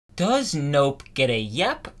Does Nope get a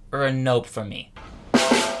yep or a nope from me?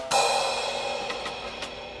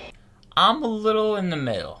 I'm a little in the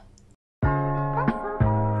middle.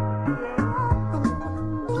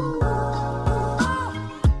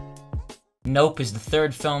 Nope is the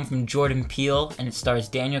third film from Jordan Peele, and it stars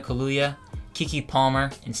Daniel Kaluuya, Keke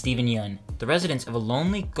Palmer, and Steven Yeun. The residents of a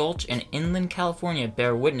lonely gulch in inland California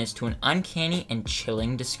bear witness to an uncanny and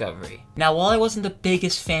chilling discovery. Now, while I wasn't the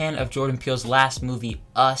biggest fan of Jordan Peele's last movie,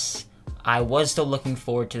 Us, I was still looking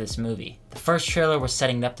forward to this movie. The first trailer was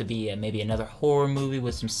setting it up to be maybe another horror movie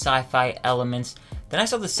with some sci-fi elements. Then I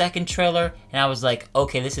saw the second trailer, and I was like,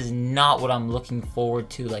 okay, this is not what I'm looking forward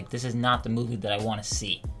to. Like, this is not the movie that I want to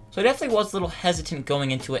see. So I definitely was a little hesitant going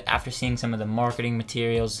into it after seeing some of the marketing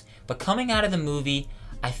materials, but coming out of the movie,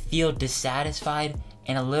 I feel dissatisfied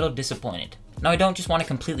and a little disappointed. Now, I don't just want to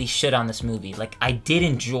completely shit on this movie. Like, I did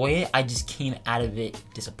enjoy it, I just came out of it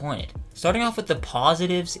disappointed. Starting off with the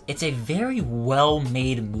positives, it's a very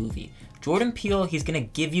well-made movie. Jordan Peele, he's gonna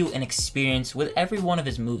give you an experience with every one of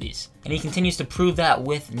his movies, and he continues to prove that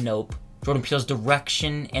with Nope. Jordan Peele's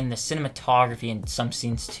direction and the cinematography in some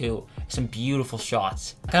scenes too. Some beautiful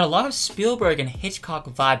shots. I got a lot of Spielberg and Hitchcock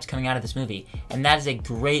vibes coming out of this movie, and that is a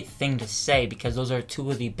great thing to say because those are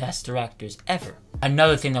two of the best directors ever.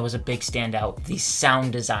 Another thing that was a big standout, the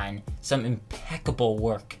sound design. Some impeccable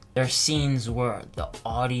work. There are scenes where the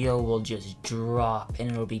audio will just drop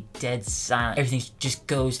and it'll be dead silent. Everything just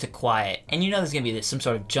goes to quiet. And you know there's gonna be some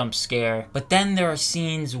sort of jump scare. But then there are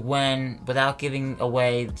scenes when, without giving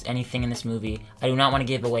away anything in this movie, I do not want to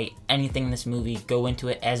give away anything in this movie, go into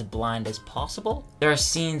it as blind as possible. There are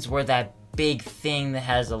scenes where that big thing that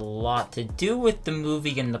has a lot to do with the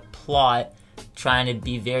movie and the plot, trying to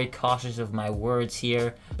be very cautious of my words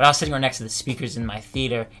here, but I was sitting right next to the speakers in my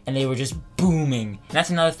theater and they were just booming. And that's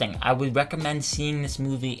another thing, I would recommend seeing this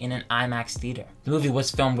movie in an IMAX theater. The movie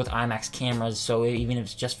was filmed with IMAX cameras, so even if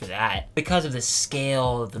it's just for that, because of the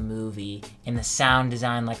scale of the movie and the sound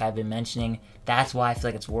design like I've been mentioning, that's why I feel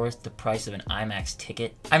like it's worth the price of an IMAX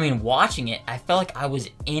ticket. I mean, watching it, I felt like I was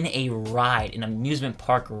in a ride, an amusement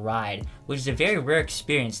park ride, which is a very rare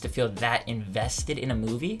experience to feel that invested in a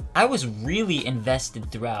movie. I was really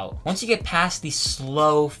invested throughout. Once you get past the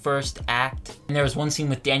slow first act, and there was one scene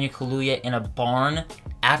with Daniel Kaluuya in a barn,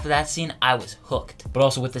 after that scene, I was hooked. But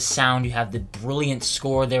also with the sound, you have the brilliant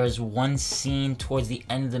score. There is one scene towards the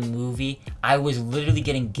end of the movie, I was literally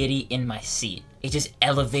getting giddy in my seat. It just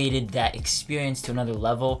elevated that experience to another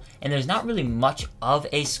level, and there's not really much of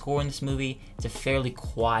a score in this movie. It's a fairly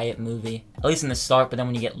quiet movie, at least in the start, but then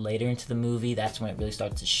when you get later into the movie, that's when it really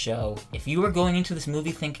starts to show. If you were going into this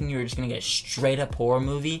movie thinking you were just gonna get a straight up horror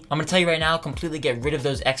movie, I'm gonna tell you right now, completely get rid of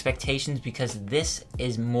those expectations because this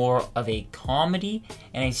is more of a comedy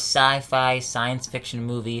and a sci-fi science fiction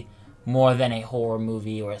movie more than a horror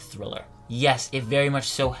movie or a thriller. Yes, it very much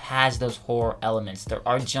so has those horror elements. There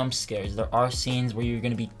are jump scares, there are scenes where you're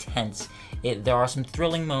gonna be tense. There are some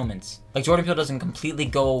thrilling moments. Like, Jordan Peele doesn't completely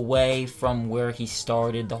go away from where he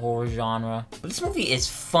started the horror genre. But this movie is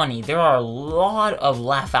funny. There are a lot of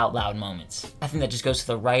laugh out loud moments. I think that just goes to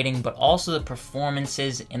the writing, but also the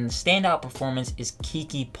performances, and the standout performance is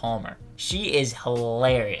Keke Palmer. She is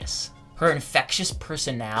hilarious. Her infectious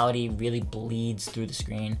personality really bleeds through the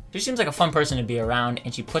screen. She seems like a fun person to be around,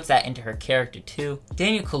 and she puts that into her character too.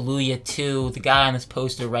 Daniel Kaluuya too, the guy on this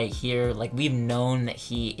poster right here, like, we've known that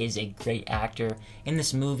he is a great actor. In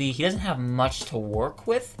this movie, he doesn't have much to work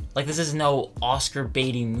with. Like, this is no Oscar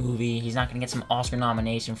baiting movie. He's not gonna get some Oscar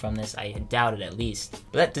nomination from this, I doubt it at least.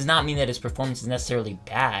 But that does not mean that his performance is necessarily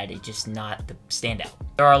bad, it's just not the standout.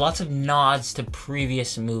 There are lots of nods to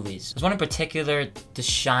previous movies. There's one in particular, The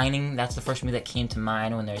Shining. That's the first movie that came to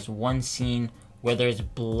mind when there's one scene where there's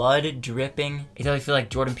blood dripping. I totally feel like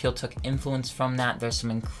Jordan Peele took influence from that. There's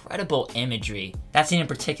some incredible imagery. That scene in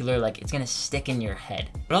particular, like, it's gonna stick in your head.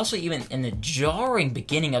 But also even in the jarring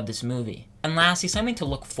beginning of this movie. And lastly, something to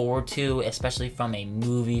look forward to, especially from a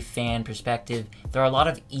movie fan perspective, there are a lot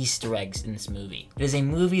of Easter eggs in this movie. It is a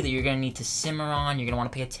movie that you're gonna need to simmer on, you're gonna wanna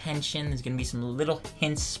pay attention, there's gonna be some little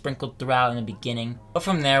hints sprinkled throughout in the beginning. But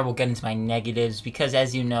from there, we'll get into my negatives, because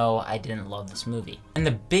as you know, I didn't love this movie. And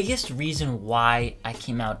the biggest reason why I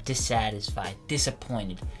came out dissatisfied,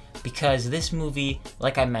 disappointed, because this movie,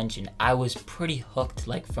 like I mentioned, I was pretty hooked,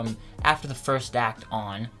 like, from after the first act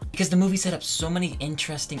on, because the movie set up so many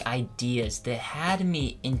interesting ideas that had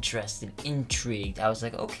me interested, intrigued. I was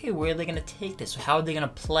like, okay, where are they gonna take this? How are they gonna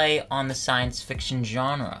play on the science fiction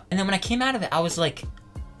genre? And then when I came out of it, I was like,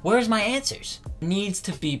 Where's my answers? Needs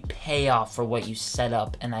to be payoff for what you set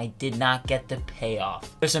up, and I did not get the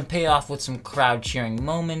payoff. There's some payoff with some crowd cheering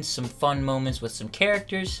moments, some fun moments with some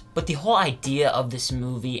characters, but the whole idea of this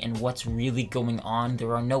movie and what's really going on,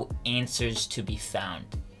 there are no answers to be found.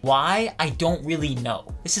 Why? I don't really know.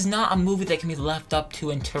 This is not a movie that can be left up to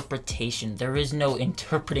interpretation. There is no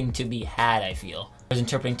interpreting to be had, I feel. There's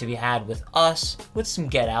interpreting to be had with Us, with some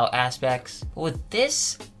Get Out aspects, but with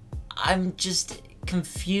this, I'm just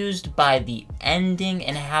confused by the ending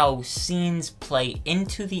and how scenes play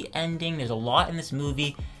into the ending. There's a lot in this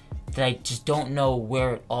movie that I just don't know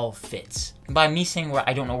where it all fits. And by me saying where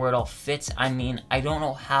I don't know where it all fits, I mean I don't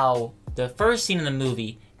know how the first scene in the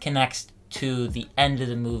movie connects to the end of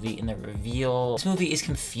the movie in the reveal. This movie is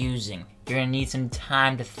confusing. You're gonna need some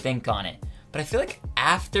time to think on it. But I feel like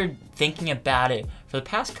after thinking about it for the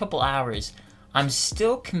past couple hours, I'm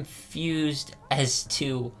still confused as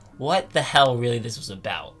to what the hell really this was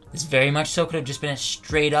about. This very much so could have just been a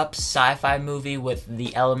straight up sci-fi movie with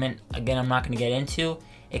the element, again, I'm not going to get into.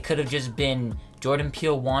 It could have just been Jordan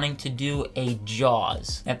Peele wanting to do a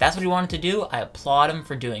Jaws. And if that's what he wanted to do, I applaud him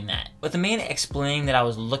for doing that. But the main explaining that I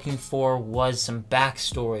was looking for was some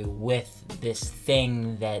backstory with this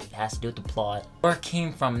thing that has to do with the plot, where it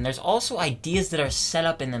came from. And there's also ideas that are set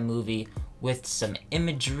up in the movie with some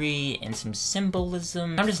imagery and some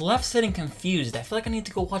symbolism. I'm just left sitting confused. I feel like I need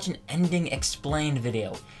to go watch an ending explained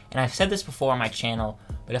video. And I've said this before on my channel,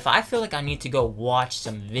 but if I feel like I need to go watch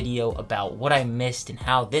some video about what I missed and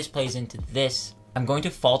how this plays into this, I'm going to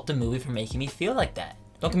fault the movie for making me feel like that.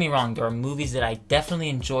 Don't get me wrong, there are movies that I definitely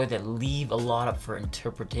enjoy that leave a lot up for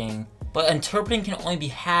interpreting. But interpreting can only be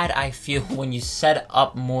had, I feel, when you set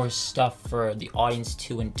up more stuff for the audience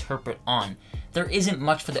to interpret on. There isn't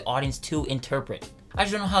much for the audience to interpret. I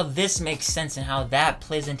just don't know how this makes sense and how that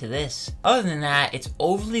plays into this. Other than that, it's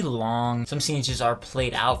overly long. Some scenes just are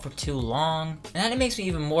played out for too long. And that makes me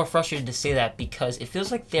even more frustrated to say that because it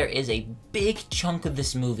feels like there is a big chunk of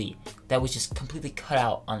this movie that was just completely cut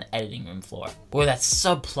out on the editing room floor. Where that's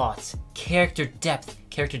subplots, character depth,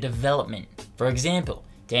 character development. For example,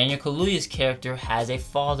 Daniel Kaluuya's character has a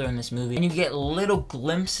father in this movie, and you get little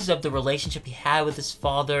glimpses of the relationship he had with his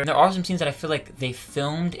father. And there are some scenes that I feel like they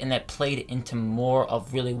filmed and that played into more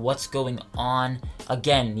of really what's going on.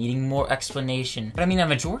 Again, needing more explanation. But I mean, the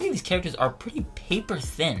majority of these characters are pretty paper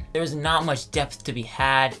thin. There's not much depth to be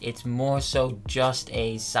had. It's more so just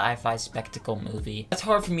a sci-fi spectacle movie. That's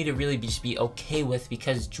hard for me to really just be okay with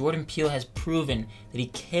because Jordan Peele has proven that he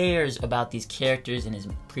cares about these characters in his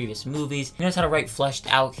previous movies. He knows how to write fleshed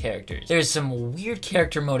out characters. There's some weird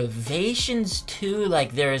character motivations too,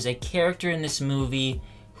 like there is a character in this movie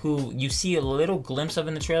who you see a little glimpse of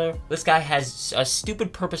in the trailer. This guy has a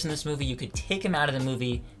stupid purpose in this movie. You could take him out of the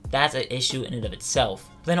movie. That's an issue in and of itself.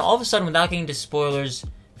 But then all of a sudden, without getting into spoilers,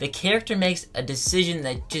 the character makes a decision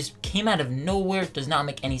that just came out of nowhere, does not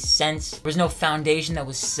make any sense. There's no foundation that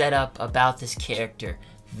was set up about this character.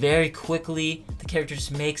 Very quickly, the character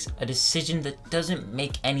just makes a decision that doesn't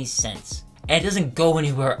make any sense. And it doesn't go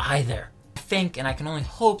anywhere either. I think, and I can only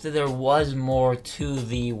hope, that there was more to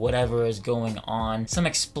the whatever is going on. Some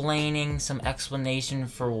explaining, some explanation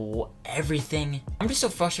for everything. I'm just so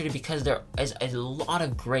frustrated because there is a lot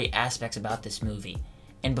of great aspects about this movie.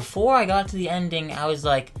 And before I got to the ending, I was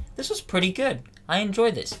like, this was pretty good. I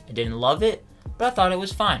enjoyed this. I didn't love it, but I thought it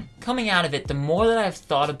was fine. Coming out of it, the more that I've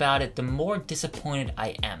thought about it, the more disappointed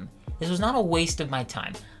I am. This was not a waste of my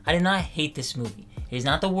time. I did not hate this movie. It is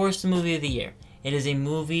not the worst movie of the year. It is a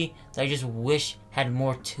movie that I just wish had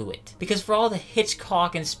more to it. Because for all the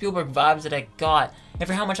Hitchcock and Spielberg vibes that I got, and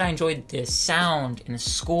for how much I enjoyed the sound and the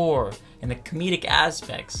score and the comedic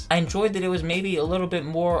aspects, I enjoyed that it was maybe a little bit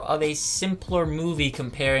more of a simpler movie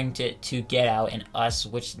comparing to Get Out and Us,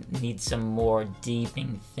 which needs some more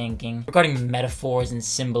deeping thinking. Regarding metaphors and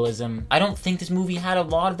symbolism, I don't think this movie had a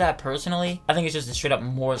lot of that personally. I think it's just a straight up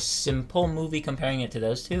more simple movie comparing it to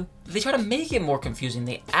those two. But they try to make it more confusing.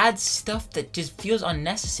 They add stuff that just feels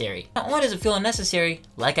unnecessary. Not only does it feel unnecessary,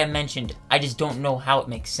 like I mentioned, I just don't know how it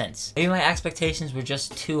makes sense. Maybe my expectations were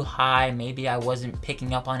just too high. Maybe I wasn't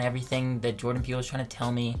picking up on everything that Jordan Peele was trying to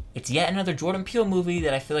tell me. It's yet another Jordan Peele movie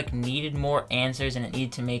that I feel like needed more answers and it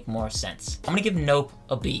needed to make more sense. I'm gonna give Nope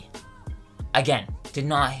a B. Again, did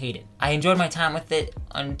not hate it. I enjoyed my time with it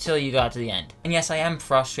until you got to the end. And yes, I am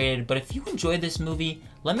frustrated, but if you enjoyed this movie,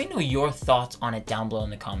 let me know your thoughts on it down below in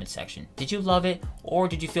the comment section. Did you love it, or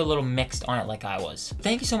did you feel a little mixed on it like I was?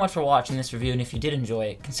 Thank you so much for watching this review, and if you did enjoy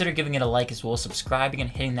it, consider giving it a like as well as subscribing and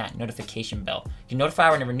hitting that notification bell. Get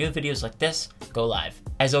notified whenever new videos like this go live.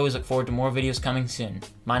 As always, look forward to more videos coming soon.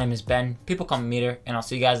 My name is Ben, people call me Meter, and I'll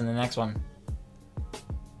see you guys in the next one.